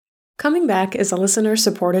Coming Back is a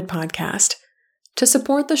listener-supported podcast. To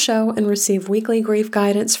support the show and receive weekly grief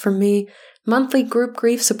guidance from me, monthly group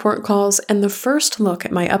grief support calls, and the first look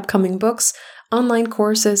at my upcoming books, online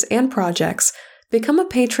courses, and projects, become a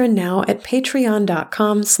patron now at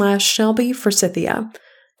patreon.com/ShelbyForsythia.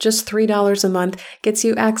 Just $3 a month gets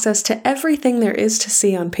you access to everything there is to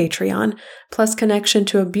see on Patreon, plus connection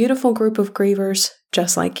to a beautiful group of grievers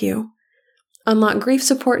just like you. Unlock grief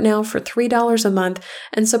support now for $3 a month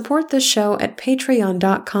and support this show at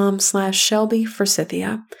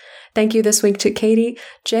patreon.com/ShelbyForsythia. Thank you this week to Katie,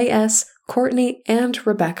 JS, Courtney, and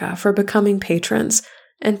Rebecca for becoming patrons.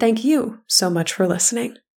 And thank you so much for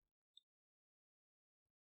listening.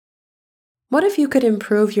 What if you could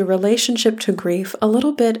improve your relationship to grief a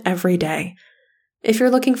little bit every day? If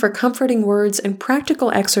you're looking for comforting words and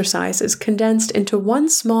practical exercises condensed into one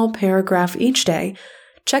small paragraph each day,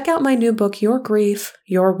 check out my new book, Your Grief,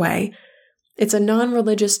 Your Way. It's a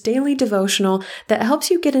non-religious daily devotional that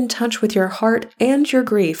helps you get in touch with your heart and your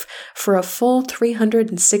grief for a full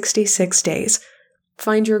 366 days.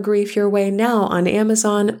 Find Your Grief, Your Way now on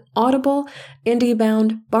Amazon, Audible,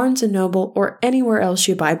 IndieBound, Barnes & Noble, or anywhere else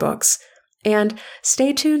you buy books. And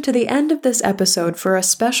stay tuned to the end of this episode for a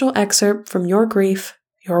special excerpt from Your Grief,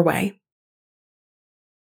 Your Way.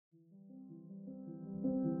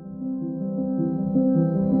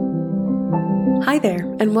 Hi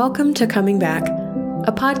there, and welcome to Coming Back,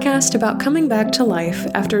 a podcast about coming back to life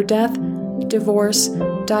after death, divorce,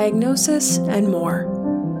 diagnosis, and more.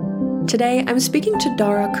 Today, I'm speaking to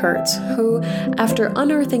Dara Kurtz, who, after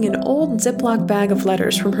unearthing an old Ziploc bag of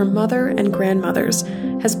letters from her mother and grandmothers,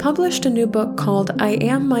 has published a new book called I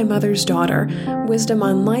Am My Mother's Daughter, Wisdom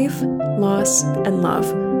on Life, Loss, and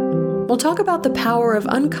Love. We'll talk about the power of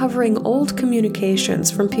uncovering old communications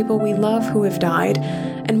from people we love who have died,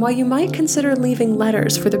 and why you might consider leaving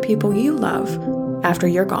letters for the people you love after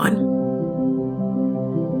you're gone.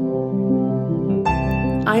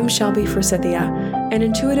 I'm Shelby Forsythia, an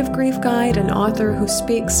intuitive grief guide and author who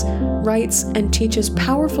speaks, writes, and teaches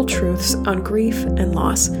powerful truths on grief and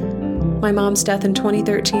loss. My mom's death in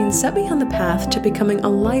 2013 set me on the path to becoming a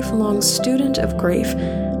lifelong student of grief,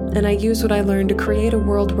 and I use what I learned to create a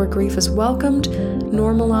world where grief is welcomed,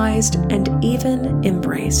 normalized, and even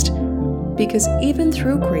embraced. Because even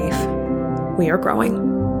through grief, we are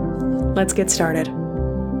growing. Let's get started.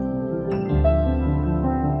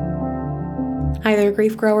 Hi there,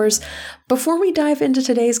 grief growers. Before we dive into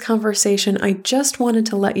today's conversation, I just wanted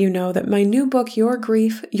to let you know that my new book, Your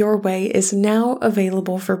Grief, Your Way, is now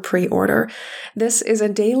available for pre-order. This is a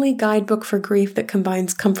daily guidebook for grief that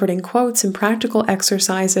combines comforting quotes and practical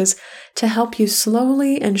exercises to help you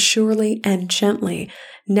slowly and surely and gently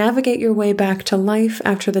navigate your way back to life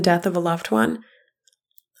after the death of a loved one.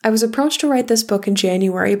 I was approached to write this book in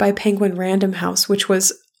January by Penguin Random House, which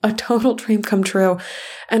was a total dream come true,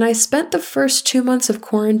 and I spent the first 2 months of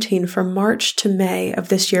quarantine from March to May of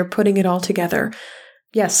this year putting it all together.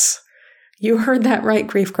 Yes, you heard that right,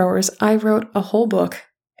 grief growers. I wrote a whole book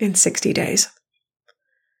in 60 days.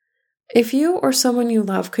 If you or someone you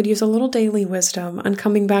love could use a little daily wisdom on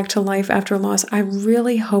coming back to life after loss, I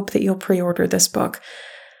really hope that you'll pre-order this book.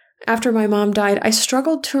 After my mom died, I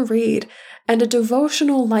struggled to read, and a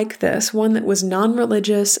devotional like this, one that was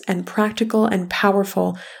non-religious and practical and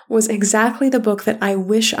powerful, was exactly the book that I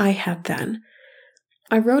wish I had then.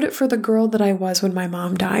 I wrote it for the girl that I was when my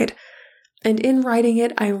mom died, and in writing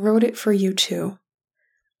it, I wrote it for you too.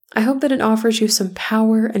 I hope that it offers you some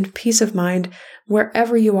power and peace of mind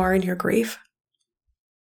wherever you are in your grief.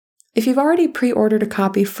 If you've already pre-ordered a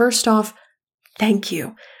copy, first off, thank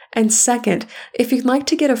you. And second, if you'd like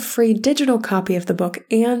to get a free digital copy of the book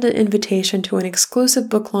and an invitation to an exclusive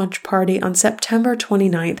book launch party on September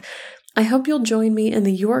 29th, I hope you'll join me in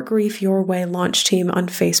the Your Grief, Your Way launch team on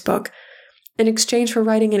Facebook. In exchange for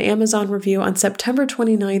writing an Amazon review on September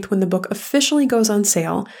 29th when the book officially goes on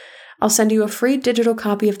sale, I'll send you a free digital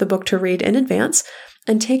copy of the book to read in advance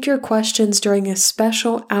and take your questions during a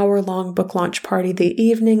special hour-long book launch party the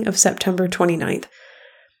evening of September 29th.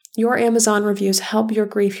 Your Amazon reviews help Your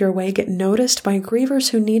Grief, Your Way get noticed by grievers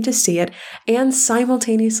who need to see it and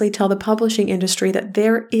simultaneously tell the publishing industry that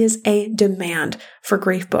there is a demand for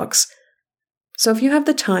grief books. So if you have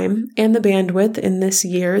the time and the bandwidth in this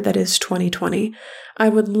year that is 2020, I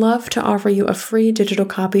would love to offer you a free digital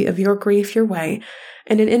copy of Your Grief, Your Way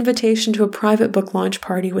and an invitation to a private book launch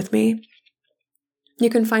party with me. You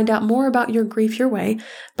can find out more about Your Grief, Your Way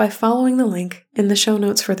by following the link in the show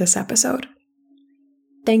notes for this episode.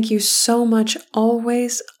 Thank you so much,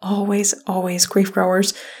 always, always, always, grief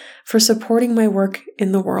growers, for supporting my work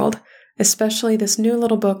in the world, especially this new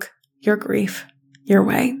little book, Your Grief, Your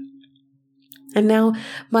Way. And now,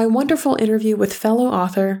 my wonderful interview with fellow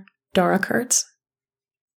author Dara Kurtz.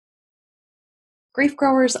 Grief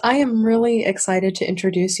Growers, I am really excited to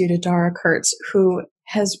introduce you to Dara Kurtz, who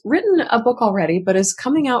has written a book already, but is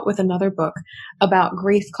coming out with another book about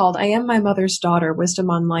grief called I Am My Mother's Daughter, Wisdom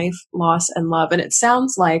on Life, Loss, and Love. And it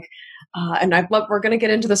sounds like, we're going to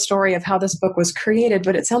get into the story of how this book was created,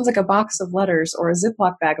 but it sounds like a box of letters or a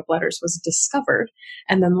Ziploc bag of letters was discovered,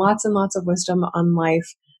 and then lots and lots of wisdom on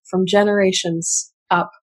life from generations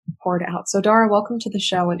up poured out. So Dara, welcome to the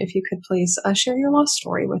show. And if you could please share your loss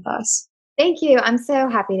story with us. Thank you. I'm so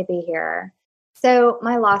happy to be here. So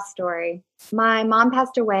my loss story, my mom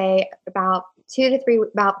passed away about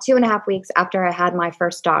 2.5 weeks after I had my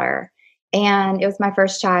first daughter. And it was my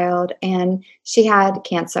first child, and she had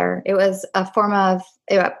cancer. It was a form of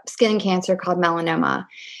skin cancer called melanoma.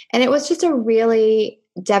 And it was just a really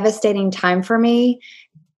devastating time for me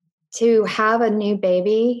to have a new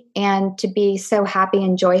baby and to be so happy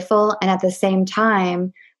and joyful, and at the same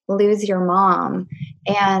time lose your mom.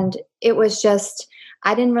 And it was just,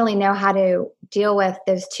 I didn't really know how to deal with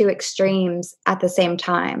those two extremes at the same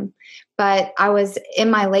time. But I was in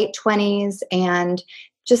my late 20s and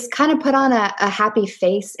just kind of put on a happy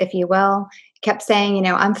face, if you will, kept saying,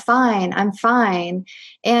 I'm fine,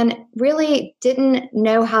 and really didn't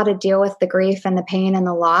know how to deal with the grief and the pain and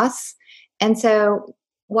the loss. And so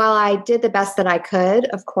while I did the best that I could,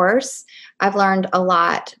 of course, I've learned a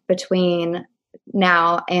lot between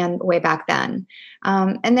now and way back then.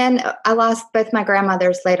 And then I lost both my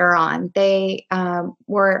grandmothers later on. They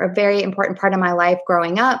were a very important part of my life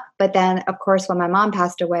growing up. But then, of course, when my mom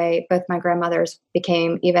passed away, both my grandmothers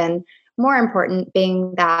became even more important,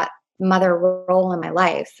 being that mother role in my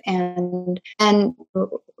life, and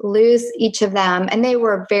lose each of them. And they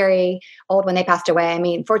were very old when they passed away. I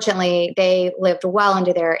mean, fortunately, they lived well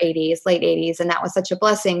into their 80s, late 80s, and that was such a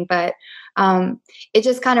blessing. But it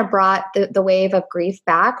just kind of brought the wave of grief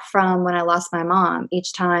back from when I lost my mom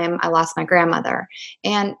each time I lost my grandmother.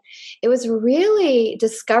 And it was really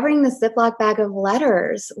discovering the Ziploc bag of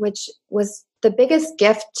letters, which was the biggest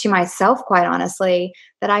gift to myself, quite honestly,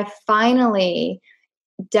 that I finally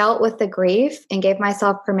dealt with the grief and gave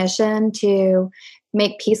myself permission to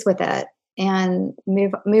make peace with it and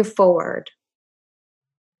move forward.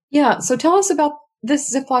 Yeah. So tell us about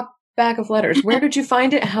this Ziploc bag of letters. Where did you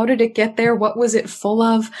find it? How did it get there? What was it full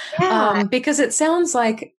of? Yeah. Because it sounds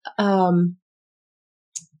like to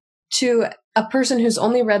a person who's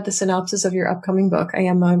only read the synopsis of your upcoming book, I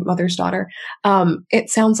Am My Mother's Daughter,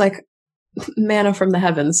 it sounds like manna from the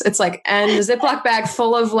heavens. It's like, and the Ziploc bag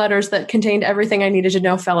full of letters that contained everything I needed to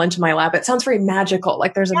know fell into my lap. It sounds very magical,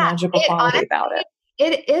 like there's a magical quality about it.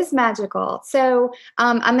 It is magical. So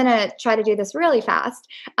I'm going to try to do this really fast.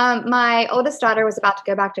 My oldest daughter was about to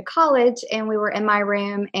go back to college, and we were in my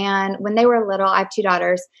room. And when they were little, I have two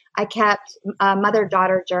daughters, I kept a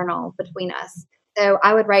mother-daughter journal between us. So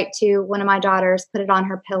I would write to one of my daughters, put it on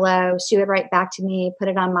her pillow. She would write back to me, put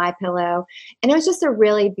it on my pillow. And it was just a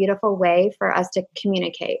really beautiful way for us to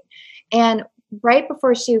communicate. And right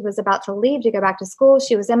before she was about to leave to go back to school,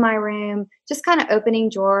 she was in my room, just kind of opening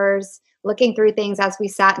drawers, looking through things as we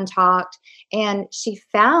sat and talked. And she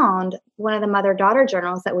found one of the mother-daughter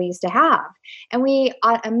journals that we used to have. And we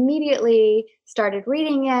immediately started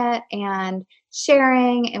reading it and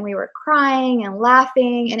sharing, and we were crying and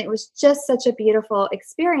laughing. And it was just such a beautiful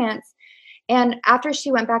experience. And after she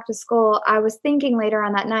went back to school, I was thinking later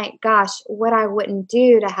on that night, gosh, what I wouldn't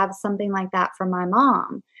do to have something like that from my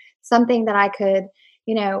mom, something that I could,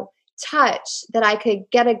 touch, that I could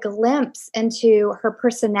get a glimpse into her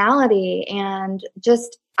personality. And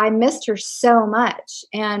just, I missed her so much.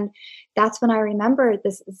 And that's when I remembered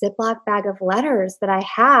this Ziploc bag of letters that I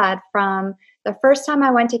had from the first time I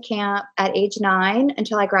went to camp at age 9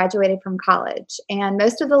 until I graduated from college. And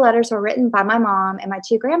most of the letters were written by my mom and my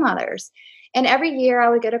two grandmothers. And every year I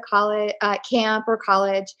would go to college, camp or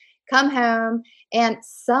college, come home, and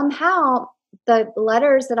somehow the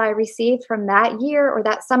letters that I received from that year or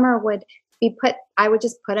that summer would be I would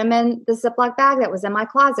just put them in the Ziploc bag that was in my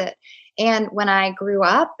closet. And when I grew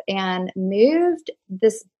up and moved,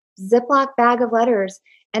 this Ziploc bag of letters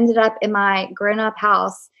ended up in my grown-up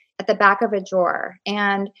house at the back of a drawer.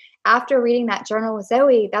 And after reading that journal with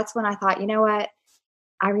Zoe, that's when I thought, you know what?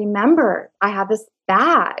 I remember I have this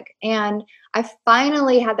bag. And I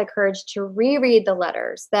finally had the courage to reread the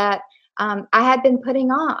letters that I had been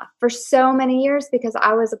putting off for so many years because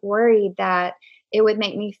I was worried that it would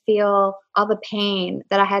make me feel all the pain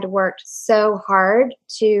that I had worked so hard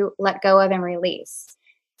to let go of and release.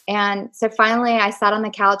 And so finally I sat on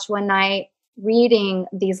the couch one night reading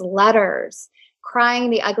these letters, crying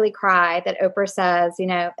the ugly cry that Oprah says,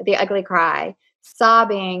 the ugly cry,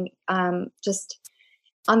 sobbing, just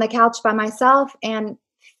on the couch by myself and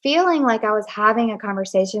feeling like I was having a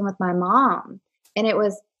conversation with my mom. And it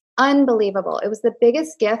was unbelievable. It was the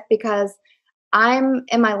biggest gift because I'm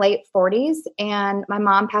in my late 40s and my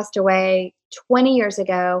mom passed away 20 years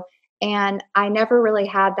ago. And I never really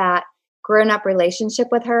had that grown up relationship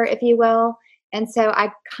with her, if you will. And so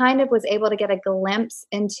I kind of was able to get a glimpse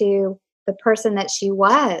into the person that she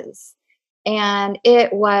was. And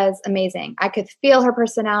it was amazing. I could feel her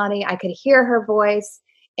personality, I could hear her voice,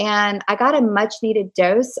 and I got a much needed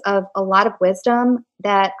dose of a lot of wisdom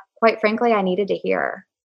that, quite frankly, I needed to hear.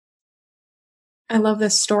 I love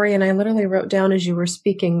this story, and I literally wrote down as you were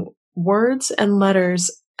speaking words and letters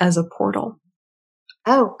as a portal.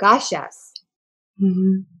 Oh, gosh, yes.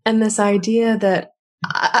 Mm-hmm. And this idea that,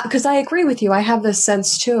 because I agree with you, I have this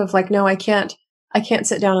sense too of like, no, I can't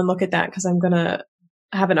sit down and look at that because I'm going to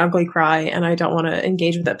have an ugly cry and I don't want to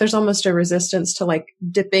engage with that. There's almost a resistance to like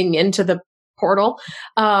dipping into the portal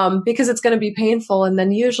because it's going to be painful. And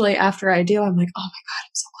then usually after I do, I'm like, oh my God,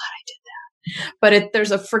 I'm so glad I did that. But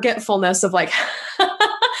there's a forgetfulness of like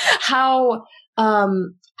how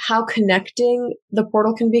connecting the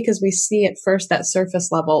portal can be, because we see at first that surface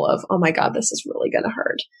level of, oh my God, this is really going to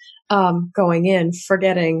hurt. Going in,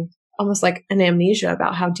 forgetting, almost like an amnesia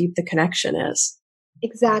about how deep the connection is.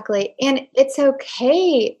 Exactly. And it's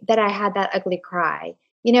okay that I had that ugly cry.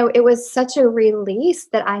 It was such a release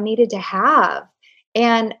that I needed to have.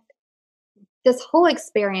 And this whole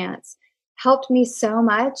experience helped me so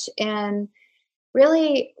much in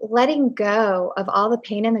really letting go of all the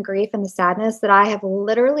pain and the grief and the sadness that I have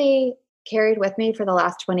literally carried with me for the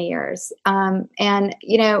last 20 years. And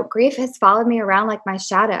grief has followed me around like my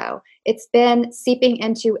shadow. It's been seeping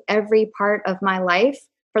into every part of my life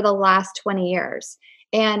for the last 20 years.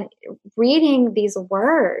 And reading these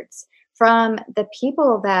words from the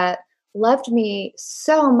people that loved me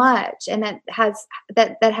so much and that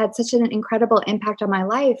had such an incredible impact on my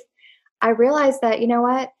life, I realized that, you know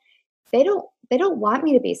what? They don't want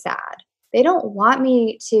me to be sad. They don't want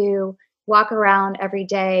me to walk around every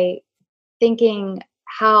day thinking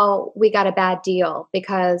how we got a bad deal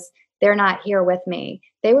because they're not here with me.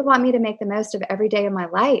 They would want me to make the most of every day of my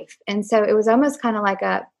life. And so it was almost kind of like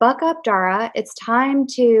a buck up, Dara. It's time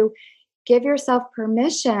to give yourself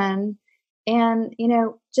permission and,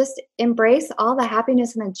 just embrace all the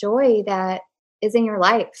happiness and the joy that is in your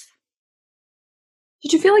life.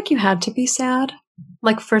 Did you feel like you had to be sad?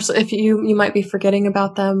 Like first, if you might be forgetting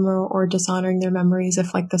about them or dishonoring their memories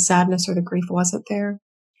if like the sadness or the grief wasn't there?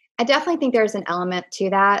 I definitely think there's an element to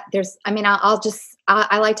that.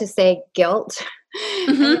 I like to say guilt.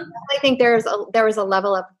 Mm-hmm. And I think there was a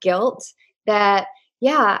level of guilt that,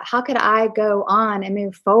 yeah, how could I go on and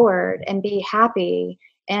move forward and be happy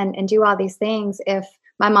and do all these things if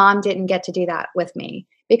my mom didn't get to do that with me?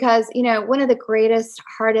 Because, one of the greatest,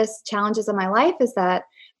 hardest challenges of my life is that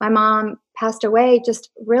my mom passed away just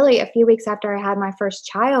really a few weeks after I had my first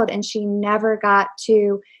child, and she never got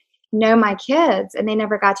to know my kids and they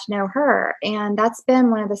never got to know her. And that's been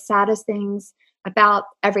one of the saddest things about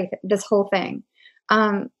this whole thing.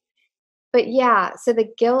 But yeah, so the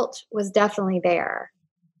guilt was definitely there,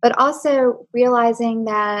 but also realizing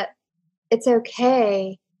that it's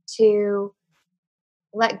okay to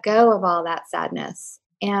let go of all that sadness.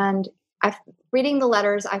 And reading the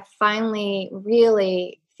letters, I finally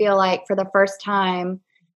really feel like for the first time,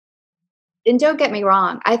 and don't get me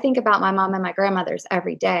wrong, I think about my mom and my grandmothers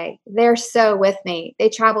every day. They're so with me. They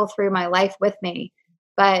travel through my life with me,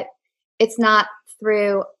 but it's not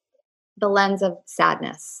through the lens of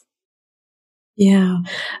sadness. Yeah.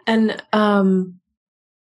 And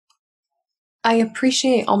I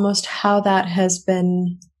appreciate almost how that has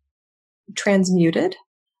been transmuted.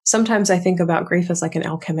 Sometimes I think about grief as like an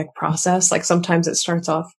alchemic process. Like sometimes it starts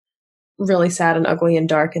off really sad and ugly and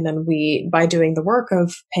dark. And then by doing the work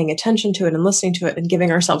of paying attention to it and listening to it and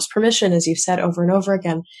giving ourselves permission, as you've said over and over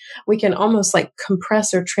again, we can almost like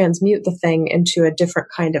compress or transmute the thing into a different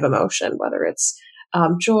kind of emotion, whether it's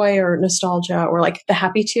joy or nostalgia or like the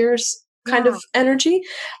happy tears kind of energy.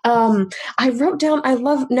 I wrote down,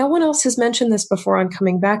 no one else has mentioned this before on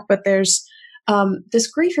Coming Back, but there's this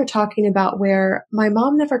grief you're talking about where my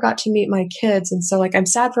mom never got to meet my kids. And so like, I'm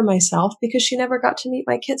sad for myself because she never got to meet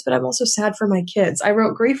my kids, but I'm also sad for my kids. I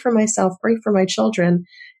wrote grief for myself, grief for my children.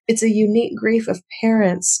 It's a unique grief of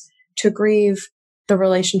parents to grieve the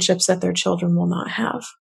relationships that their children will not have.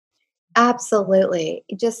 Absolutely.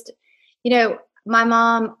 Just, my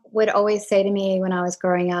mom would always say to me when I was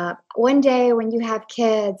growing up, one day when you have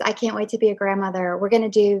kids, I can't wait to be a grandmother. We're going to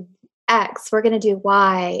do X, we're going to do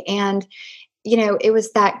Y. And it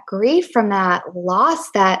was that grief from that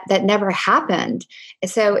loss that never happened.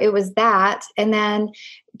 So it was that. And then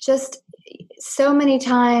just so many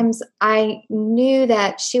times I knew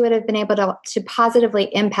that she would have been able to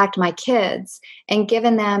positively impact my kids and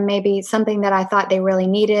given them maybe something that I thought they really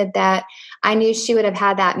needed, that I knew she would have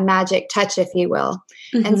had that magic touch, if you will.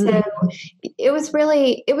 Mm-hmm. And so it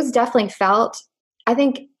was definitely felt. I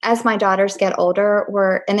think as my daughters get older,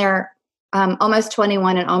 they're almost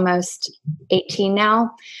 21 and almost 18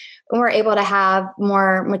 now, we're able to have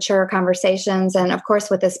more mature conversations. And of course,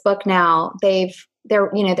 with this book now, they've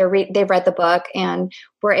read the book, and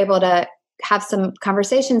we're able to have some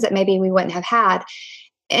conversations that maybe we wouldn't have had.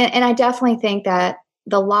 And I definitely think that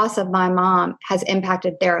the loss of my mom has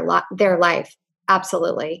impacted their life.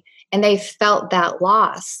 Absolutely. And they felt that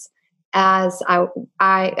loss as my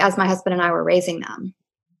husband and I were raising them.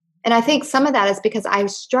 And I think some of that is because I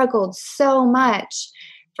struggled so much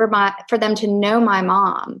for them to know my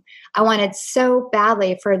mom. I wanted so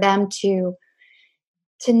badly for them to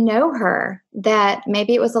know her that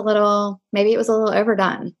maybe it was a little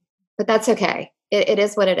overdone, but that's okay. It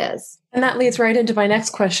is what it is. And that leads right into my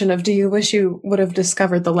next question of, do you wish you would have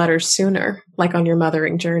discovered the letters sooner, like on your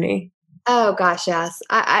mothering journey? Oh gosh, yes.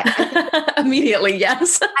 I immediately,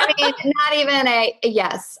 yes. I mean, not even a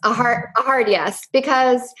yes, a hard yes,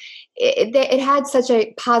 because it had such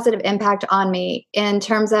a positive impact on me in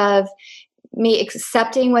terms of me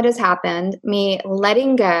accepting what has happened, me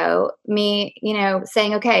letting go, me,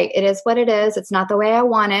 saying, okay, it is what it is. It's not the way I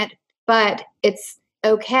want it, but it's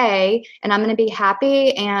okay. And I'm going to be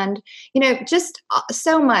happy. And, just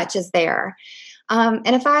so much is there. And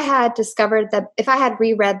if I had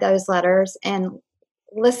reread those letters and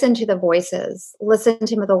listened to the voices, listened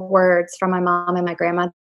to the words from my mom and my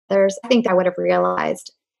grandmothers, I think I would have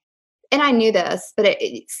realized, and I knew this, but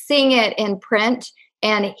seeing it in print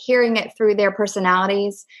and hearing it through their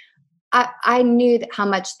personalities, I knew how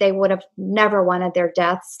much they would have never wanted their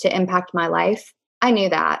deaths to impact my life. I knew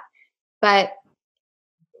that. But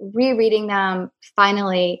rereading them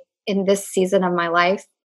finally in this season of my life,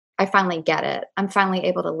 I finally get it. I'm finally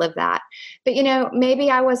able to live that. But,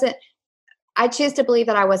 maybe I choose to believe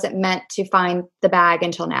that I wasn't meant to find the bag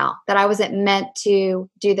until now, that I wasn't meant to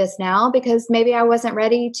do this now, because maybe I wasn't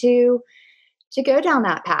ready to go down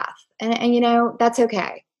that path. And that's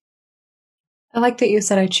okay. I like that you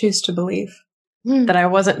said, I choose to believe that I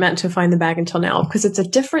wasn't meant to find the bag until now, because it's a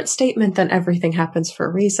different statement than everything happens for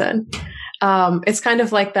a reason. It's kind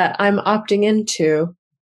of like that I'm opting into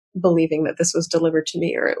believing that this was delivered to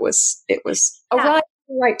me, or it was arrived at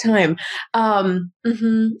the right time. And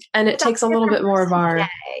it takes a little bit more of our...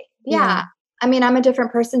 Yeah. I mean, I'm a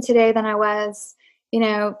different person today than I was,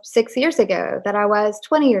 6 years ago, that I was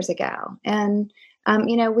 20 years ago. And,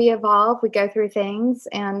 we evolve, we go through things,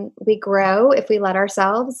 and we grow if we let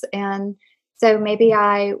ourselves. And so maybe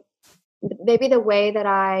the way that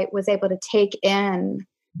I was able to take in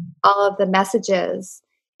all of the messages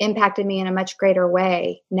impacted me in a much greater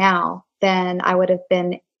way now than I would have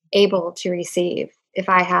been able to receive if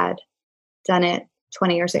I had done it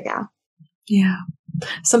 20 years ago. Yeah.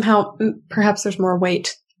 Somehow, perhaps there's more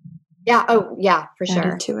weight. Yeah. Oh, yeah, for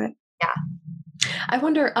sure. To it. Yeah. I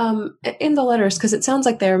wonder, in the letters, because it sounds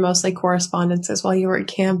like they were mostly correspondences while you were at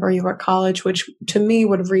camp or you were at college, which to me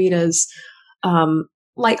would read as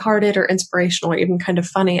lighthearted or inspirational or even kind of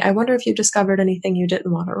funny. I wonder if you discovered anything you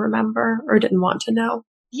didn't want to remember or didn't want to know.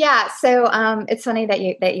 Yeah. So it's funny that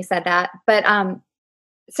you said that, but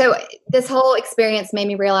so this whole experience made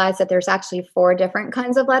me realize that there's actually 4 different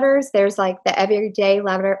kinds of letters. There's like the everyday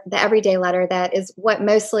letter that is what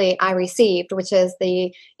mostly I received, which is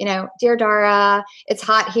the, Dear Dara, it's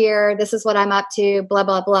hot here. This is what I'm up to, blah,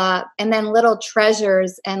 blah, blah. And then little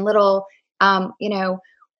treasures and little,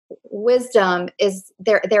 wisdom is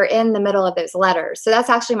they're in the middle of those letters. So that's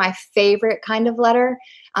actually my favorite kind of letter.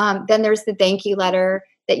 Then there's the thank you letter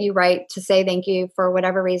that you write to say thank you for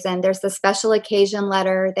whatever reason. There's the special occasion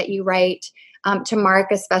letter that you write to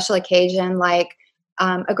mark a special occasion, like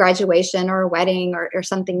a graduation or a wedding or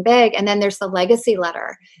something big. And then there's the legacy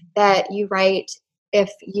letter that you write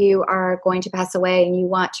if you are going to pass away and you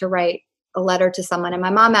want to write a letter to someone. And my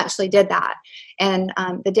mom actually did that. And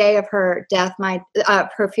the day of her death,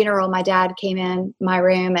 her funeral, my dad came in my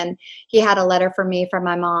room and he had a letter for me from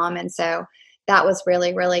my mom. And so that was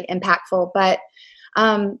really, really impactful. But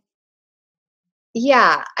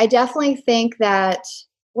yeah, I definitely think that,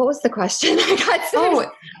 what was the question?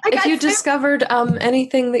 If you discovered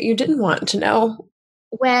anything that you didn't want to know.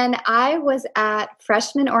 When I was at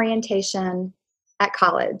freshman orientation at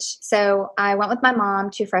college. So I went with my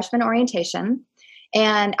mom to freshman orientation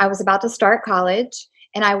and I was about to start college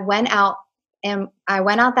and I went out And I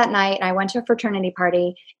went out that night and I went to a fraternity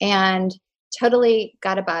party and totally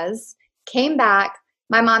got a buzz, came back.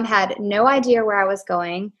 My mom had no idea where I was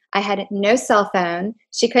going. I had no cell phone.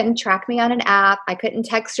 She couldn't track me on an app. I couldn't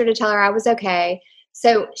text her to tell her I was okay.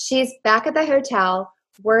 So she's back at the hotel,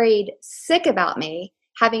 worried, sick about me,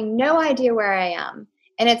 having no idea where I am.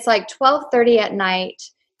 And it's like 12:30 at night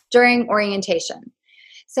during orientation.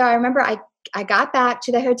 So I remember I got back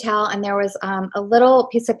to the hotel and there was a little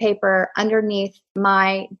piece of paper underneath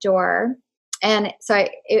my door. And so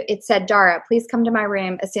it said, Dara, please come to my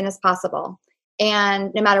room as soon as possible.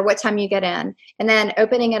 And no matter what time you get in. And then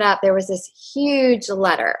opening it up, there was this huge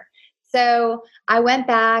letter. So I went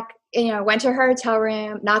back, went to her hotel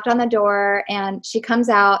room, knocked on the door, and she comes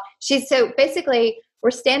out. So basically, we're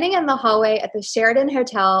standing in the hallway at the Sheraton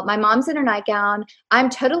Hotel. My mom's in her nightgown. I'm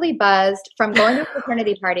totally buzzed from going to a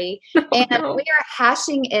fraternity party, and we are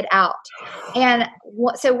hashing it out. And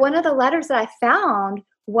so one of the letters that I found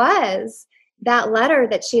was that letter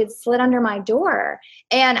that she had slid under my door.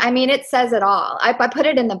 And I mean, it says it all. I put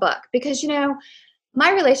it in the book because, my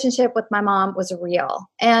relationship with my mom was real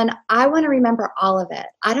and I want to remember all of it.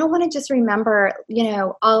 I don't want to just remember,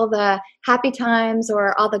 all the happy times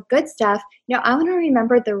or all the good stuff. I want to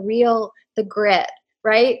remember the grit,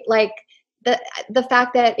 right? Like the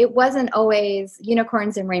fact that it wasn't always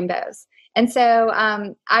unicorns and rainbows. And so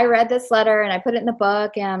I read this letter and I put it in the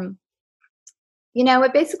book and,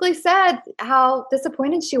 it basically said how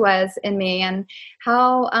disappointed she was in me and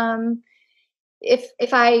how,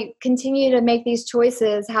 if I continue to make these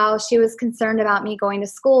choices, how she was concerned about me going to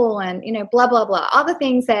school and, blah, blah, blah, all the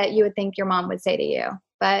things that you would think your mom would say to you.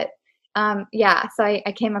 But so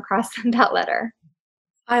I came across that letter.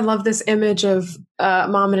 I love this image of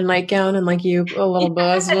mom in a nightgown and like you, a little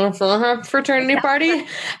buzz for her fraternity party,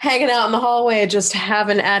 hanging out in the hallway, just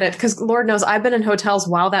having at it. Because Lord knows I've been in hotels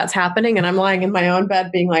while that's happening and I'm lying in my own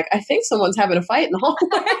bed being like, I think someone's having a fight in the hallway.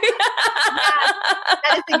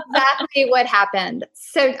 That is exactly what happened.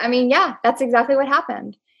 So, that's exactly what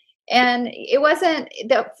happened. And it wasn't,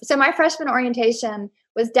 so my freshman orientation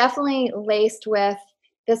was definitely laced with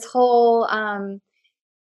this whole,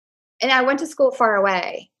 and I went to school far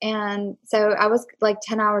away. And so I was like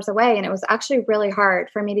 10 hours away. And it was actually really hard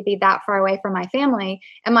for me to be that far away from my family.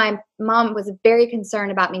 And my mom was very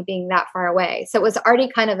concerned about me being that far away. So it was already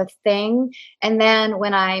kind of a thing. And then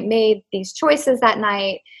when I made these choices that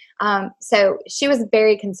night, so she was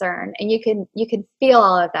very concerned. And you can feel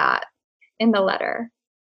all of that in the letter.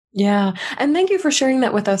 Yeah. And thank you for sharing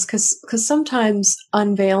that with us because sometimes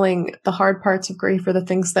unveiling the hard parts of grief or the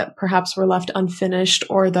things that perhaps were left unfinished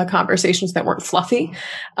or the conversations that weren't fluffy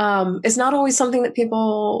is not always something that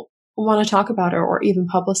people want to talk about or even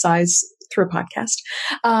publicize through a podcast.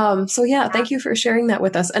 Thank you for sharing that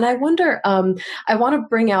with us. And I wonder, I want to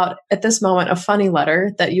bring out at this moment a funny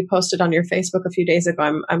letter that you posted on your Facebook a few days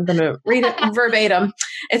ago. I'm going to read it verbatim.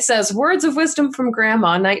 It says, words of wisdom from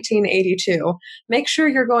Grandma, 1982. Make sure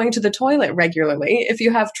you're going to the toilet regularly. If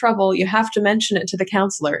you have trouble, you have to mention it to the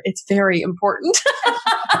counselor. It's very important.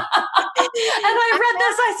 And I read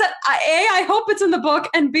this. I said, A, I hope it's in the book.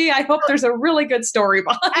 And B, I hope there's a really good story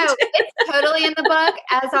behind it. It's totally in the book,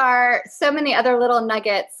 as are so many other little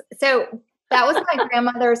nuggets. So that was my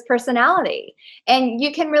grandmother's personality. And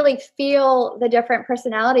you can really feel the different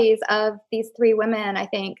personalities of these three women, I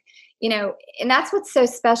think. And that's what's so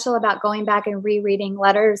special about going back and rereading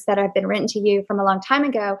letters that have been written to you from a long time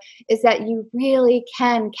ago, is that you really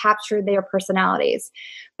can capture their personalities.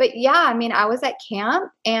 But I was at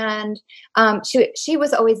camp and she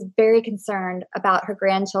was always very concerned about her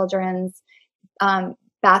grandchildren's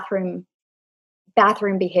bathroom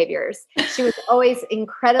behaviors. She was always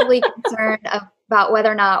incredibly concerned about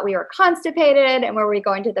whether or not we were constipated and where we were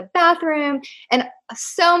going to the bathroom. And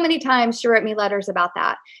so many times she wrote me letters about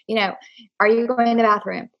that. Are you going to the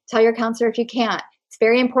bathroom? Tell your counselor if you can't. It's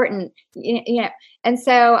very important. And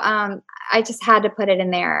so I just had to put it in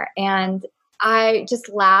there. And I just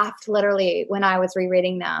laughed literally when I was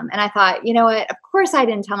rereading them. And I thought, you know what? Of course I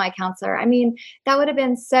didn't tell my counselor. That would have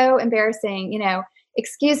been so embarrassing.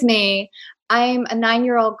 Excuse me, I'm a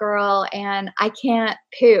 9-year-old girl and I can't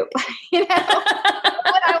poop.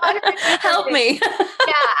 Help me.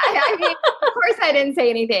 Of course I didn't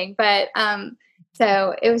say anything, but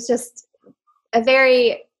so it was just a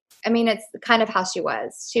very, it's kind of how she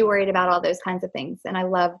was. She worried about all those kinds of things, and I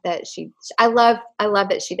love that I love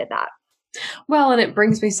that she did that. Well, and it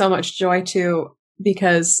brings me so much joy too,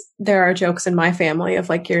 because there are jokes in my family of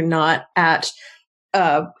like, you're not at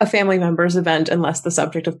a family member's event unless the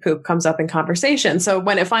subject of poop comes up in conversation. So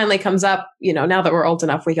when it finally comes up, now that we're old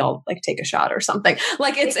enough, we all like take a shot or something.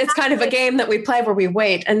 Like it's kind of a game that we play where we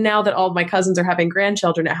wait. And now that all my cousins are having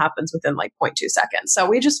grandchildren, it happens within like 0.2 seconds. So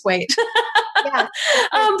we just wait. Yeah.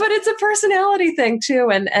 But it's a personality thing too.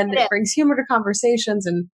 And it brings humor to conversations.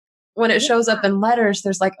 And when it shows up in letters,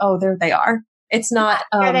 there's like, oh, there they are. It's not,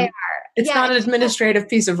 there they are. It's not an administrative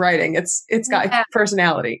piece of writing. It's got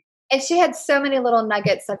personality. And she had so many little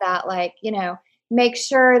nuggets of that, like, make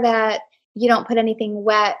sure that you don't put anything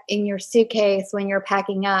wet in your suitcase when you're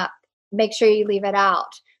packing up. Make sure you leave it out,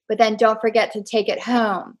 but then don't forget to take it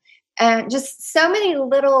home. And just so many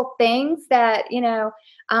little things that,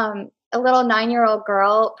 a little 9-year-old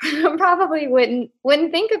girl probably wouldn't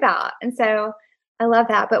think about. And so I love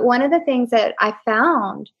that. But one of the things that I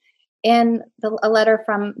found in a letter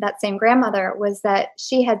from that same grandmother was that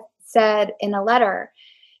she had said in a letter,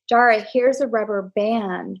 Dara, here's a rubber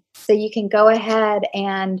band so you can go ahead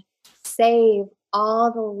and save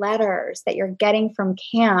all the letters that you're getting from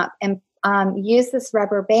camp and use this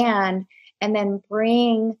rubber band and then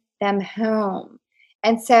bring them home.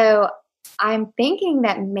 And so I'm thinking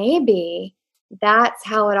that maybe that's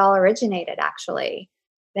how it all originated, actually,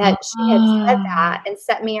 that she had said that and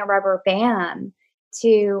sent me a rubber band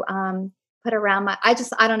to put around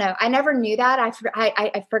I don't know. I never knew that.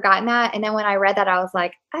 I've forgotten that. And then when I read that, I was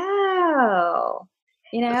like, oh,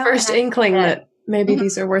 the first inkling that maybe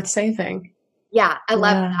these are worth saving. Yeah. I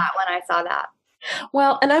loved that when I saw that.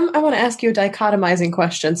 Well, and I want to ask you a dichotomizing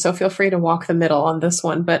question, so feel free to walk the middle on this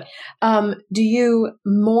one. But do you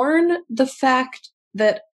mourn the fact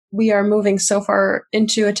that we are moving so far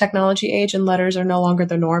into a technology age and letters are no longer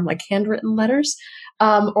the norm, like handwritten letters?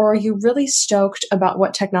 Or are you really stoked about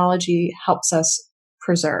what technology helps us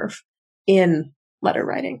preserve in letter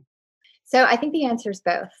writing? So I think the answer is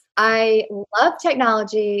both. I love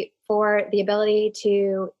technology for the ability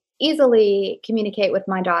to easily communicate with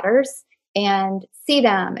my daughters and see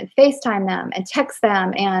them and FaceTime them and text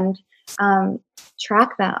them and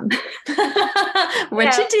track them.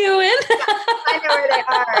 What you doing? I know where they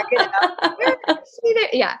are.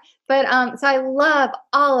 Yeah. But so I love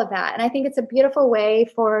all of that. And I think it's a beautiful way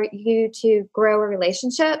for you to grow a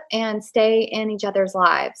relationship and stay in each other's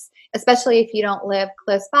lives, especially if you don't live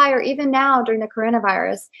close by, or even now during the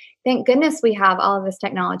coronavirus. Thank goodness we have all of this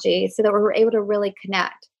technology so that we're able to really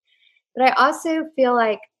connect. But I also feel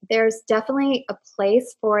like there's definitely a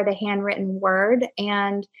place for the handwritten word.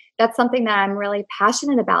 And that's something that I'm really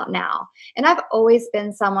passionate about now. And I've always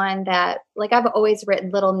been someone that, like, I've always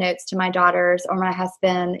written little notes to my daughters or my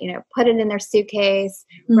husband, put it in their suitcase,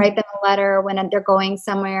 write them a letter when they're going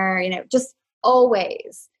somewhere, just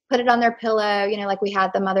always put it on their pillow, like we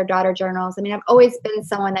had the mother-daughter journals. I mean, I've always been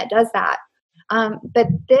someone that does that. But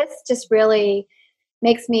this just really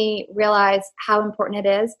makes me realize how important it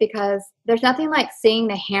is, because there's nothing like seeing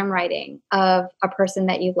the handwriting of a person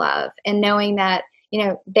that you love and knowing that,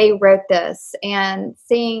 they wrote this, and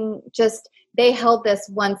seeing just they held this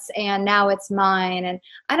once and now it's mine. And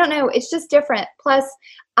I don't know, it's just different. Plus,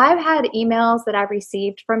 I've had emails that I've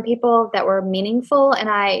received from people that were meaningful, and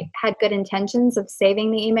I had good intentions of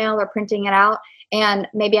saving the email or printing it out. And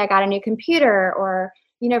maybe I got a new computer, or,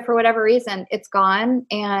 for whatever reason, it's gone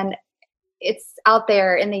and it's out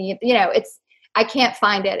there in the, I can't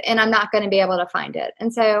find it, and I'm not going to be able to find it.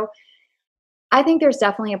 And so I think there's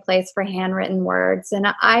definitely a place for handwritten words. And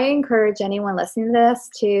I encourage anyone listening to this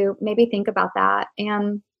to maybe think about that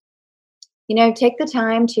and, take the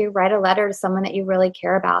time to write a letter to someone that you really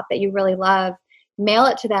care about, that you really love, mail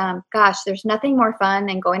it to them. Gosh, there's nothing more fun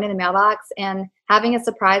than going to the mailbox and having a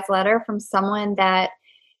surprise letter from someone that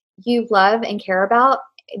you love and care about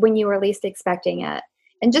when you were least expecting it.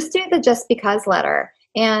 And just do the just because letter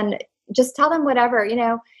and just tell them whatever,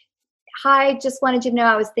 hi, just wanted you to know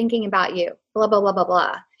I was thinking about you, blah, blah, blah, blah,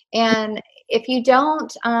 blah. And if you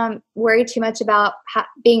don't worry too much about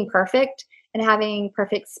being perfect and having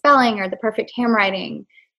perfect spelling or the perfect handwriting,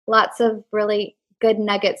 lots of really good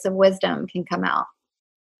nuggets of wisdom can come out.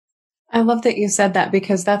 I love that you said that,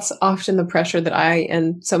 because that's often the pressure that I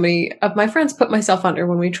and so many of my friends put myself under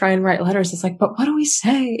when we try and write letters. It's like, but what do we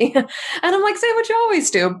say? And I'm like, say what you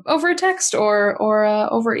always do, over a text or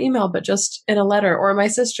over email, but just in a letter. Or my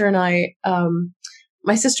sister and I,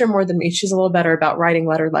 my sister more than me, she's a little better about writing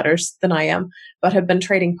letters than I am, but have been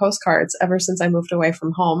trading postcards ever since I moved away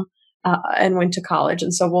from home. and went to college.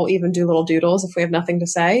 And so we'll even do little doodles if we have nothing to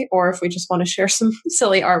say, or if we just want to share some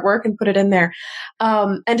silly artwork and put it in there.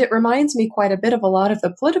 And it reminds me quite a bit of a lot of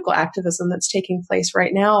the political activism that's taking place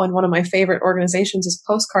right now. And one of my favorite organizations is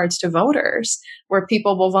Postcards to Voters, where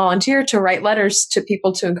people will volunteer to write letters to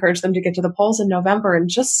people to encourage them to get to the polls in November. And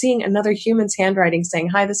just seeing another human's handwriting saying,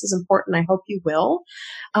 hi, this is important, I hope you will,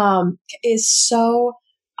 is so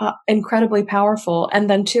incredibly powerful. And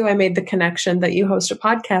then too, I made the connection that you host a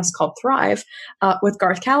podcast called Thrive with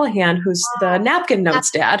Garth Callahan, who's the napkin notes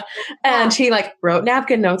dad. And he wrote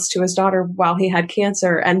napkin notes to his daughter while he had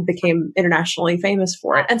cancer and became internationally famous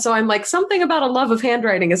for it. And so I'm like, something about a love of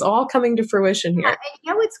handwriting is all coming to fruition here.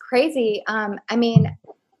 You know, it's crazy. Garth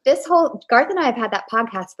and I have had that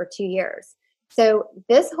podcast for 2 years. So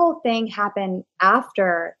this whole thing happened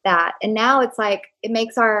after that. And now it's like, it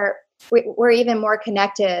makes we're even more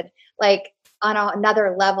connected, like on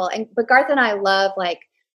another level. But Garth and I love,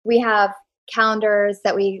 we have calendars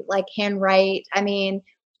that we handwrite. I mean,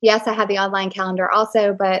 yes, I have the online calendar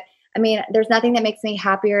also, but I mean, there's nothing that makes me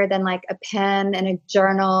happier than a pen and a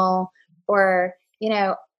journal or,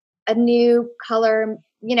 a new color,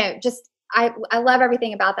 I love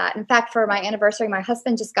everything about that. In fact, for my anniversary, my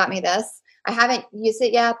husband just got me this. I haven't used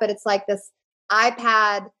it yet, but it's like this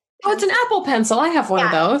iPad. Oh, it's an Apple Pencil. I have one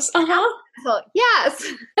of those. Pencil. Yes.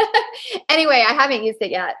 Anyway, I haven't used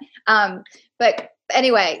it yet. But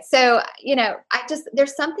anyway, so,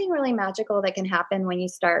 there's something really magical that can happen when you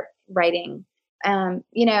start writing, and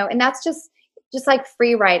that's just like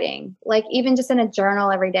free writing, even just in a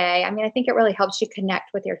journal every day. I mean, I think it really helps you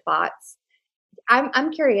connect with your thoughts.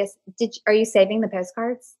 I'm curious, are you saving the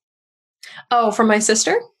postcards? Oh, from my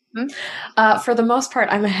sister? Mm-hmm. For the most part,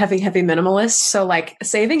 I'm a heavy minimalist. So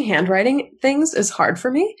saving handwriting things is hard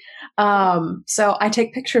for me. So I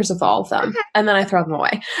take pictures of all of them and then I throw them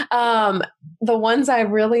away. The ones I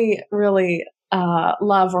really, really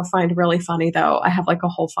love or find really funny, though, I have a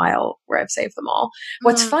whole file where I've saved them all.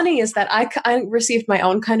 What's funny is that I received my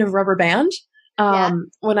own kind of rubber band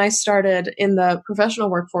when I started in the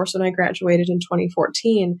professional workforce when I graduated in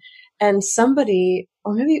 2014. And somebody,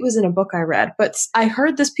 or maybe it was in a book I read, but I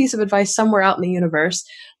heard this piece of advice somewhere out in the universe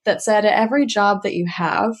that said, at every job that you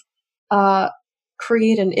have,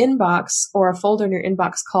 create an inbox or a folder in your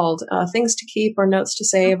inbox called things to keep or notes to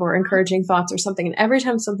save or encouraging thoughts or something. And every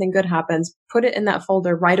time something good happens, put it in that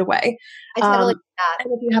folder right away. I totally do that.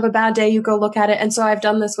 And if you have a bad day, you go look at it. And so I've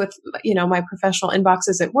done this with, my professional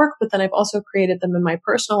inboxes at work, but then I've also created them in my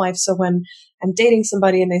personal life. So when I'm dating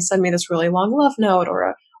somebody and they send me this really long love note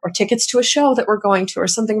or tickets to a show that we're going to or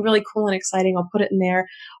something really cool and exciting, I'll put it in there.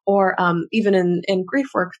 Or even in grief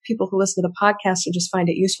work, people who listen to the podcast and just find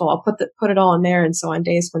it useful, I'll put it all in there. And so on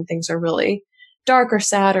days when things are really dark or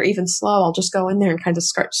sad or even slow, I'll just go in there and kind of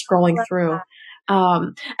start scrolling through.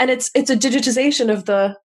 And it's a digitization of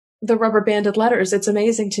the rubber banded letters. It's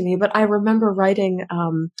amazing to me. But I remember writing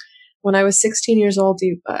when I was 16 years old,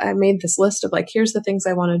 I made this list of here's the things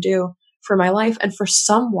I want to do for my life. And for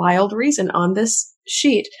some wild reason on this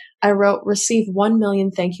sheet, I wrote, receive 1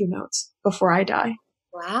 million thank you notes before I die.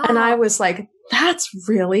 Wow. And I was like, that's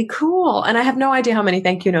really cool. And I have no idea how many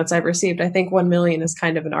thank you notes I've received. I think 1 million is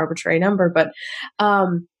kind of an arbitrary number, but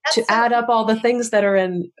add up all the things that are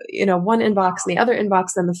in, one inbox and the other inbox,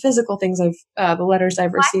 then the physical things the letters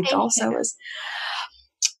I've received also is,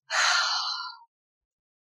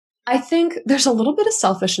 I think there's a little bit of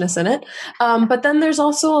selfishness in it. But then there's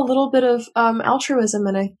also a little bit of altruism.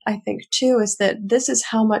 And I think too, is that this is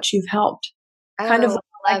how much you've helped. Kind of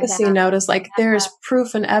legacy note is there's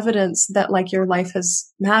proof and evidence that your life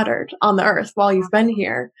has mattered on the earth while you've been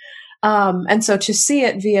here. And so to see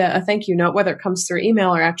it via a thank you note, whether it comes through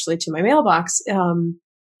email or actually to my mailbox,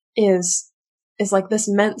 is this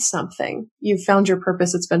meant something. You've found your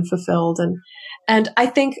purpose. It's been fulfilled. And I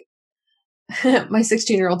think my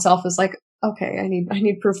 16-year-old self is okay, I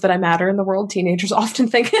need proof that I matter in the world. Teenagers often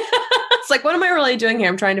think it's what am I really doing here?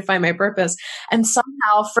 I'm trying to find my purpose. And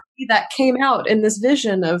somehow for me that came out in this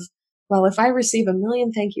vision of, well, if I receive 1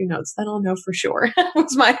 million thank you notes, then I'll know for sure.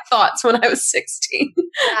 was my thoughts when I was 16.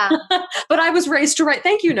 Yeah. But I was raised to write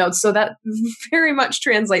thank you notes. So that very much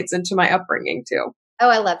translates into my upbringing too. Oh,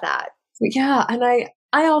 I love that. Yeah. And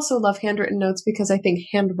I also love handwritten notes because I think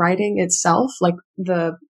handwriting itself,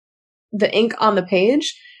 the ink on the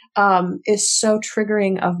page, is so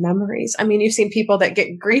triggering of memories. I mean, you've seen people that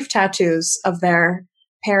get grief tattoos of their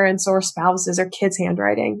parents or spouses or kids'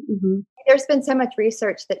 handwriting. Mm-hmm. There's been so much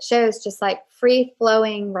research that shows just free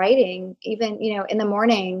flowing writing, even, in the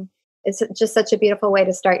morning, is just such a beautiful way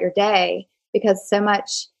to start your day because so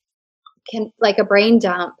much can, a brain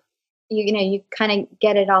dump, you kind of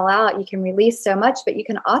get it all out. You can release so much, but you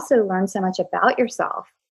can also learn so much about yourself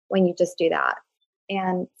when you just do that.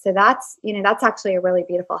 And so that's actually a really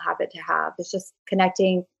beautiful habit to have, is just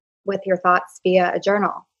connecting with your thoughts via a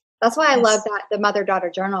journal. That's why I love that the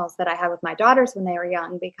mother-daughter journals that I had with my daughters when they were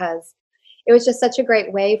young, because it was just such a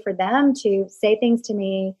great way for them to say things to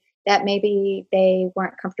me that maybe they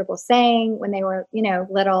weren't comfortable saying when they were,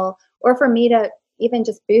 little, or for me to even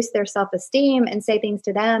just boost their self-esteem and say things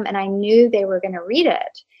to them. And I knew they were going to read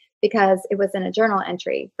it because it was in a journal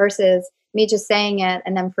entry versus me just saying it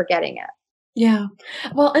and then forgetting it. Yeah.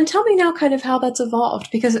 Well, and tell me now kind of how that's evolved,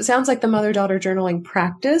 because it sounds like the mother-daughter journaling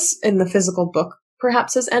practice in the physical book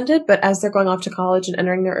perhaps has ended, but as they're going off to college and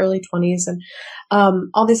entering their early 20s and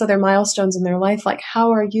all these other milestones in their life, like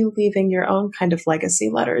how are you leaving your own kind of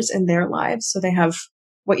legacy letters in their lives so they have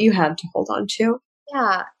what you had to hold on to?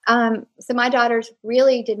 Yeah. So my daughters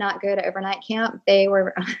really did not go to overnight camp. They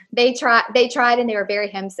tried and they were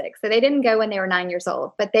very homesick. So they didn't go when they were 9 years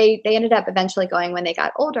old, but they ended up eventually going when they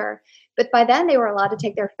got older. But by then they were allowed to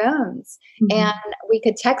take their phones and we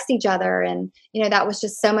could text each other. And, that was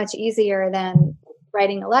just so much easier than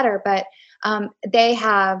writing a letter. But I've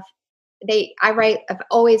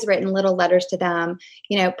always written little letters to them,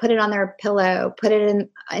 put it on their pillow, put it in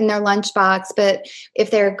their lunchbox. But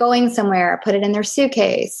if they're going somewhere, put it in their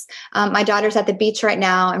suitcase. My daughter's at the beach right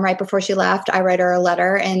now. And right before she left, I wrote her a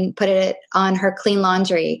letter and put it on her clean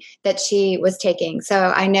laundry that she was taking.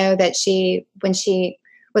 So I know that when she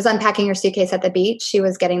was unpacking her suitcase at the beach, she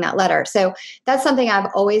was getting that letter. So that's something I've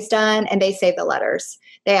always done. And they save the letters.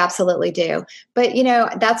 They absolutely do. But,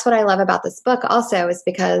 that's what I love about this book also, is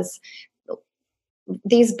because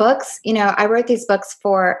these books, I wrote these books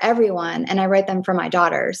for everyone and I wrote them for my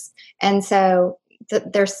daughters. And so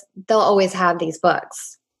they'll always have these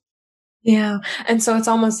books. Yeah. And so it's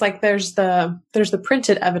almost like there's the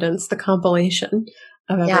printed evidence, the compilation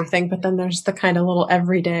of everything, but then there's the kind of little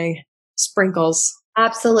everyday sprinkles.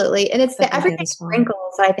 Absolutely. And it's the everyday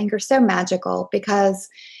sprinkles that I think are so magical because,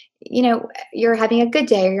 you're having a good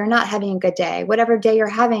day or you're not having a good day. Whatever day you're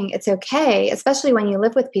having, it's okay, especially when you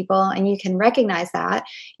live with people and you can recognize that,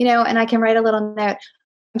 and I can write a little note.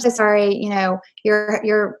 I'm so sorry,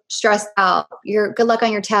 you're stressed out. You're good luck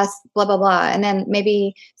on your test, blah, blah, blah. And then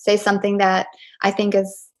maybe say something that I think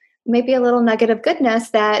is maybe a little nugget of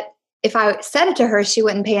goodness that if I said it to her, she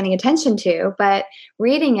wouldn't pay any attention to. But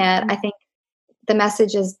reading it, I think the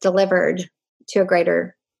message is delivered in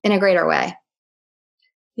a greater way.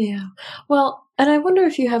 Yeah. Well, and I wonder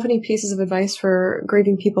if you have any pieces of advice for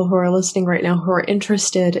grieving people who are listening right now who are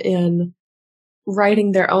interested in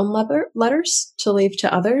writing their own letters to leave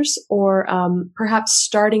to others, or perhaps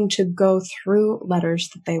starting to go through letters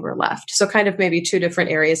that they were left. So kind of maybe two different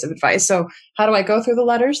areas of advice. So how do I go through the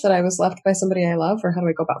letters that I was left by somebody I love, or how do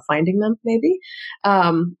I go about finding them maybe,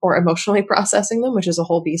 or emotionally processing them, which is a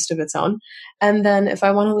whole beast of its own. And then if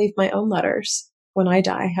I want to leave my own letters when I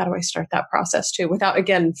die, how do I start that process too, without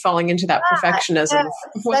again falling into that perfectionism?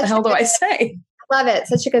 What the hell do I say? Love it.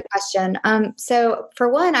 Such a good question. So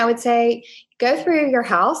for one, I would say go through your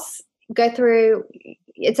house,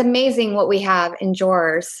 it's amazing what we have in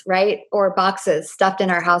drawers, right? Or boxes stuffed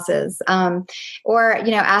in our houses. Or,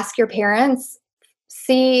 ask your parents,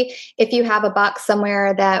 see if you have a box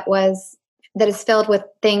somewhere that is filled with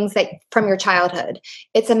things from your childhood.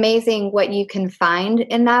 It's amazing what you can find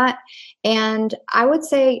in that. And I would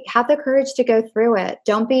say have the courage to go through it.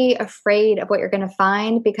 Don't be afraid of what you're going to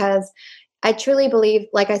find, because I truly believe,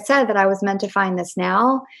 like I said, that I was meant to find this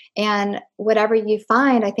now. And whatever you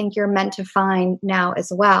find, I think you're meant to find now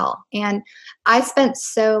as well. And I spent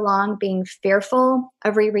so long being fearful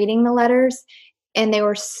of rereading the letters, and they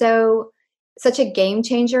were such a game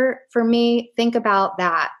changer for me. Think about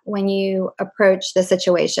that when you approach the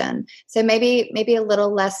situation. So maybe a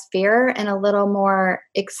little less fear and a little more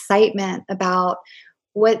excitement about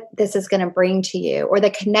what this is going to bring to you, or the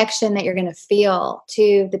connection that you're going to feel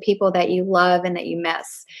to the people that you love and that you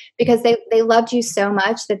miss, because they loved you so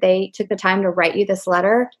much that they took the time to write you this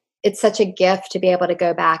letter. It's such a gift to be able to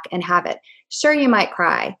go back and have it. Sure, you might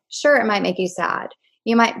cry. Sure, it might make you sad.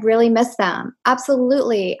 You might really miss them.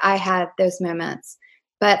 Absolutely, I had those moments,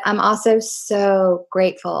 but I'm also so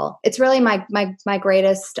grateful. It's really my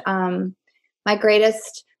greatest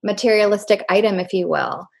materialistic item, if you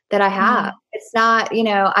will, that I have. It's not,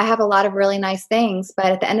 I have a lot of really nice things, but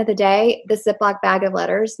at the end of the day, this Ziploc bag of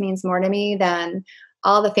letters means more to me than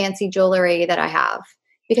all the fancy jewelry that I have,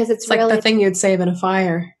 because it's really like the thing you'd save in a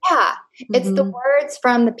fire. Yeah. It's the words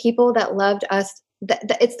from the people that loved us.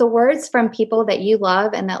 It's the words from people that you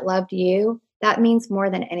love and that loved you. That means more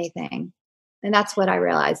than anything. And that's what I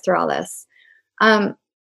realized through all this.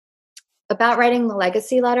 about writing the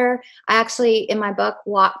legacy letter. I actually, in my book,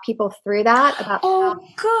 walk people through that about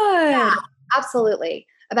good. Yeah, absolutely.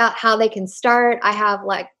 About how they can start. I have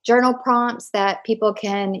like journal prompts that people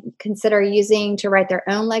can consider using to write their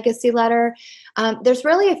own legacy letter. There's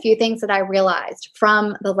really a few things that I realized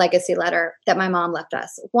from the legacy letter that my mom left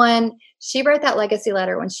us. One, she wrote that legacy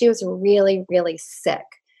letter when she was really, really sick.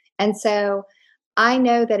 And so I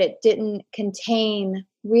know that it didn't contain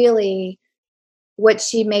really what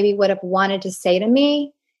she maybe would have wanted to say to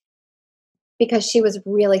me because she was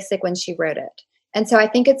really sick when she wrote it. And so I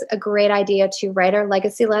think it's a great idea to write a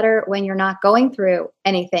legacy letter when you're not going through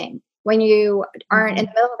anything, when you aren't in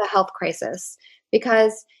the middle of a health crisis,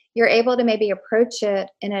 because you're able to maybe approach it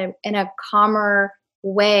in a calmer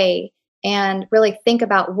way and really think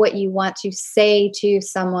about what you want to say to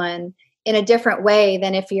someone in a different way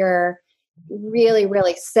than if you're really,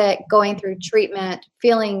 really sick, going through treatment,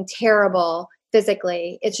 feeling terrible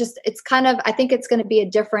physically. It's kind of, I think it's going to be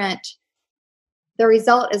the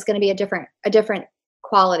result is going to be a different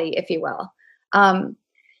quality, if you will.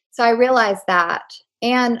 So I realized that.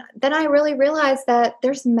 And then I really realized that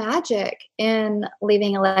there's magic in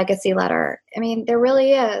leaving a legacy letter. I mean, there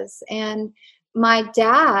really is. And my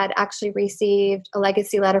dad actually received a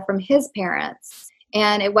legacy letter from his parents.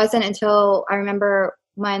 And it wasn't until I remember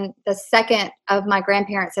when the second of my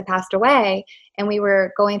grandparents had passed away and we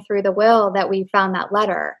were going through the will that we found that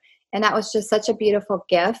letter. And that was just such a beautiful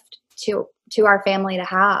gift to our family to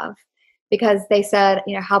have, because they said,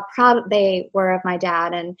 how proud they were of my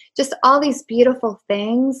dad and just all these beautiful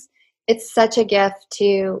things. It's such a gift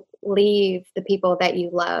to leave the people that you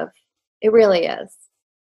love. It really is.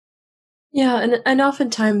 Yeah. And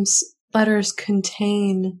oftentimes letters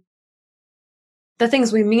contain the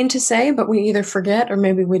things we mean to say, but we either forget or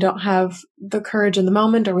maybe we don't have the courage in the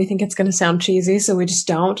moment, or we think it's going to sound cheesy, so we just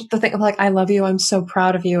don't. The thing of like, I love you. I'm so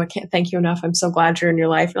proud of you. I can't thank you enough. I'm so glad you're in your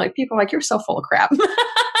life. You're like, people are like, you're so full of crap.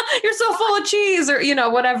 You're so full of cheese, or,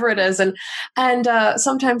 whatever it is. And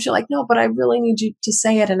sometimes you're like, no, but I really need you to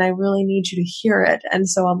say it and I really need you to hear it. And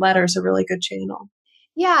so a letter is a really good channel.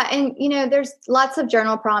 Yeah. And, there's lots of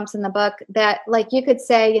journal prompts in the book that like you could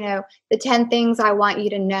say, the 10 things I want you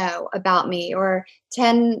to know about me, or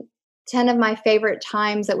 10 of my favorite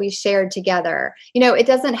times that we shared together. It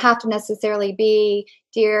doesn't have to necessarily be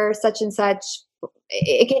dear such and such.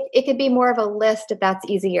 It could be more of a list if that's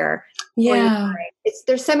easier. Yeah.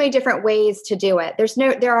 There's so many different ways to do it.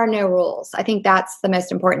 There are no rules. I think that's the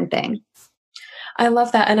most important thing. I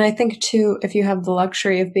love that. And I think too, if you have the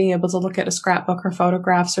luxury of being able to look at a scrapbook or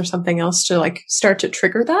photographs or something else to like start to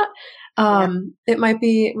trigger that, it might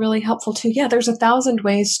be really helpful too. Yeah. There's 1,000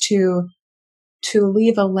 ways to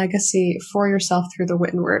leave a legacy for yourself through the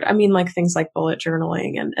written word. I mean, like things like bullet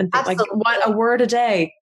journaling and like a word a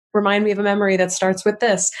day. Remind me of a memory that starts with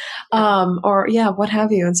this, or what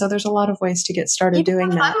have you. And so there's a lot of ways to get started doing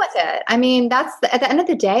that. Fun with it. I mean, at the end of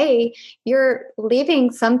the day, you're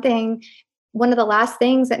leaving something, one of the last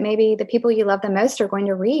things that maybe the people you love the most are going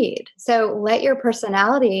to read. So let your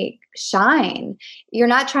personality shine. You're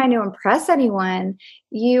not trying to impress anyone.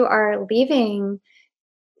 You're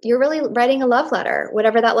really writing a love letter,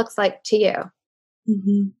 whatever that looks like to you.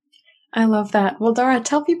 Mm-hmm. I love that. Well, Dara,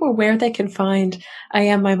 tell people where they can find I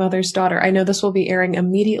Am My Mother's Daughter. I know this will be airing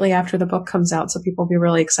immediately after the book comes out, so people will be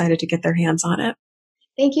really excited to get their hands on it.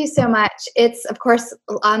 Thank you so much. It's, of course,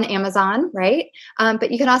 on Amazon, right?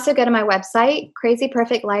 But you can also go to my website,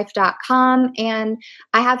 crazyperfectlife.com, and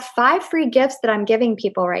I have 5 free gifts that I'm giving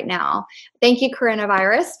people right now. Thank you,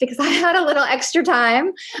 coronavirus, because I had a little extra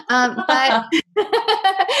time.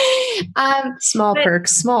 Small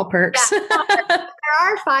perks. Yeah, there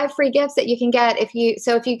are 5 free gifts that you can get if you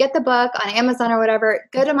get the book on Amazon or whatever,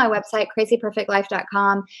 go to my website,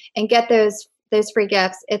 crazyperfectlife.com, and get those free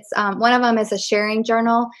gifts. It's one of them is a sharing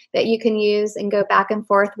journal that you can use and go back and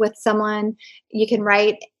forth with someone. You can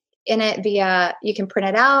write in it you can print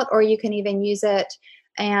it out, or you can even use it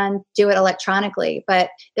and do it electronically. But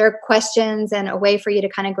there are questions and a way for you to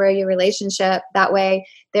kind of grow your relationship that way.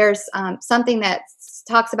 There's something that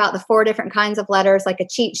talks about the 4 different kinds of letters, like a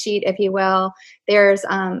cheat sheet, if you will. There's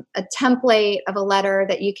a template of a letter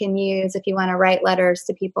that you can use if you want to write letters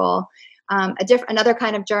to people. Another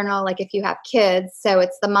kind of journal, like if you have kids, so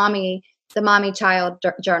it's the mommy child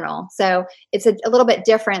journal. So it's a little bit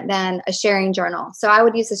different than a sharing journal. So I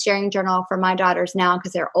would use a sharing journal for my daughters now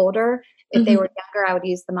because they're older. If they were younger, I would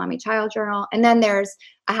use the mommy child journal. And then there's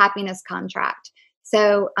a happiness contract.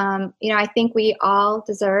 So, I think we all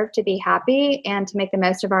deserve to be happy and to make the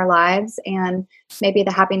most of our lives. And maybe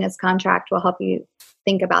the happiness contract will help you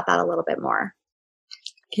think about that a little bit more.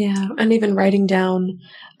 Yeah. And even writing down,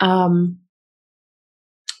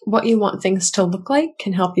 what you want things to look like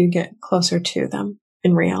can help you get closer to them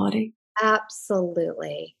in reality.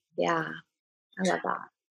 Absolutely. Yeah. I love that.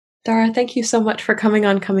 Dara, thank you so much for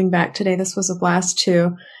coming back today. This was a blast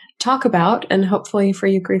to talk about, and hopefully for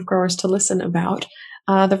you grief growers to listen about,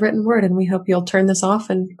 the written word. And we hope you'll turn this off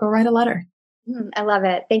and go write a letter. I love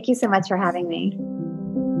it. Thank you so much for having me.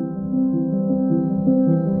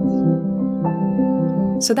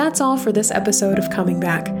 So that's all for this episode of Coming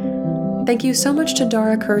Back. Thank you so much to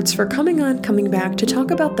Dara Kurtz for coming back to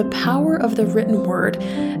talk about the power of the written word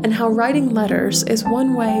and how writing letters is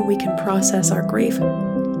one way we can process our grief.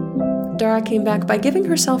 Dara came back by giving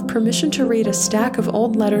herself permission to read a stack of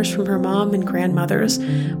old letters from her mom and grandmothers,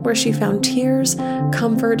 where she found tears,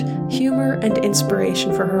 comfort, humor, and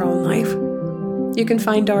inspiration for her own life. You can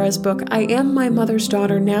find Dara's book, I Am My Mother's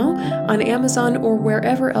Daughter, now on Amazon or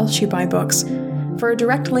wherever else you buy books. For a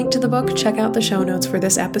direct link to the book, check out the show notes for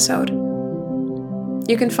this episode.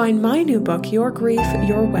 You can find my new book, Your Grief,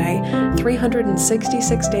 Your Way,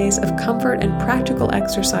 366 Days of Comfort and Practical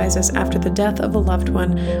Exercises After the Death of a Loved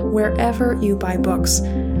One, wherever you buy books.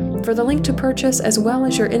 For the link to purchase, as well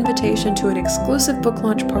as your invitation to an exclusive book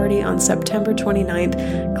launch party on September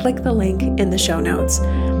 29th, click the link in the show notes.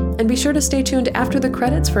 And be sure to stay tuned after the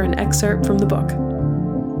credits for an excerpt from the book.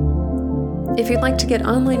 If you'd like to get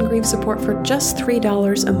online grief support for just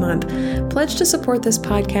 $3 a month, pledge to support this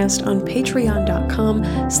podcast on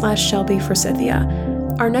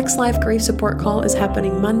patreon.com/ShelbyForsythia. Our next live grief support call is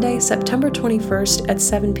happening Monday, September 21st at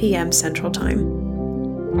 7 p.m. Central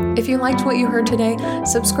Time. If you liked what you heard today,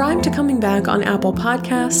 subscribe to Coming Back on Apple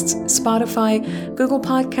Podcasts, Spotify, Google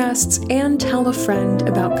Podcasts, and tell a friend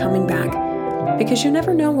about Coming Back, because you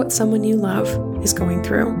never know what someone you love is going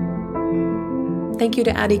through. Thank you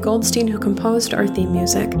to Addie Goldstein, who composed our theme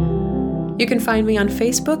music. You can find me on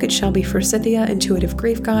Facebook at Shelby Forsythia Intuitive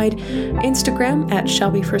Grief Guide, Instagram at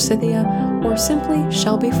Shelby Forsythia, or simply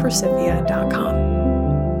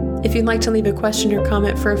shelbyforsythia.com. If you'd like to leave a question or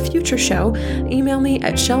comment for a future show, email me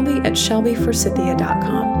at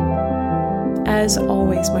shelby@shelbyforsythia.com. As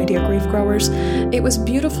always, my dear grief growers, it was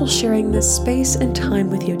beautiful sharing this space and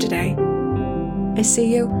time with you today. I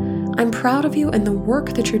see you, I'm proud of you and the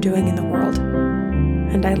work that you're doing in the world.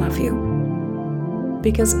 And I love you.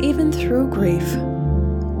 Because even through grief,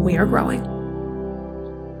 we are growing.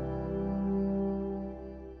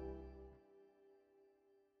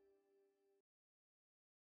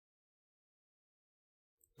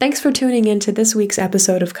 Thanks for tuning in to this week's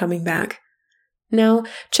episode of Coming Back. Now,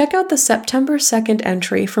 check out the September 2nd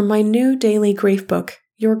entry from my new daily grief book,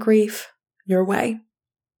 Your Grief, Your Way.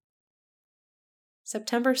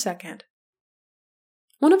 September 2nd.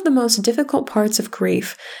 One of the most difficult parts of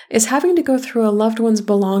grief is having to go through a loved one's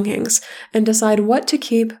belongings and decide what to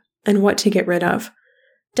keep and what to get rid of.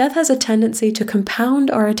 Death has a tendency to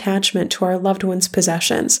compound our attachment to our loved one's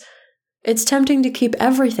possessions. It's tempting to keep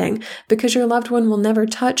everything because your loved one will never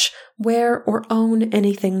touch, wear, or own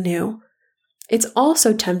anything new. It's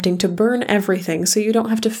also tempting to burn everything so you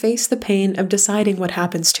don't have to face the pain of deciding what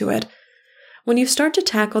happens to it. When you start to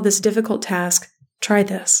tackle this difficult task, try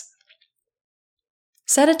this.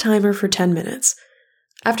 Set a timer for 10 minutes.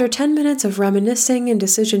 After 10 minutes of reminiscing and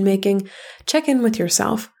decision-making, check in with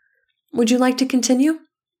yourself. Would you like to continue?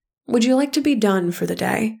 Would you like to be done for the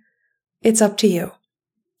day? It's up to you.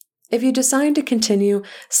 If you decide to continue,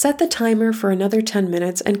 set the timer for another 10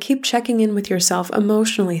 minutes and keep checking in with yourself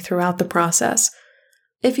emotionally throughout the process.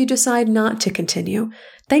 If you decide not to continue,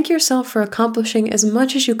 thank yourself for accomplishing as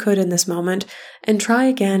much as you could in this moment and try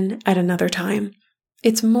again at another time.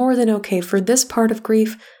 It's more than okay for this part of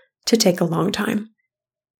grief to take a long time.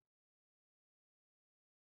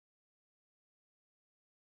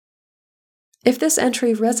 If this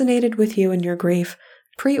entry resonated with you in your grief,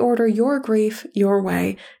 pre-order Your Grief, Your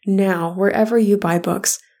Way now wherever you buy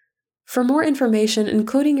books. For more information,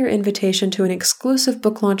 including your invitation to an exclusive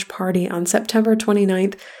book launch party on September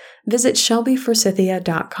 29th, visit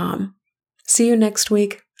shelbyforsythia.com. See you next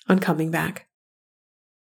week on Coming Back.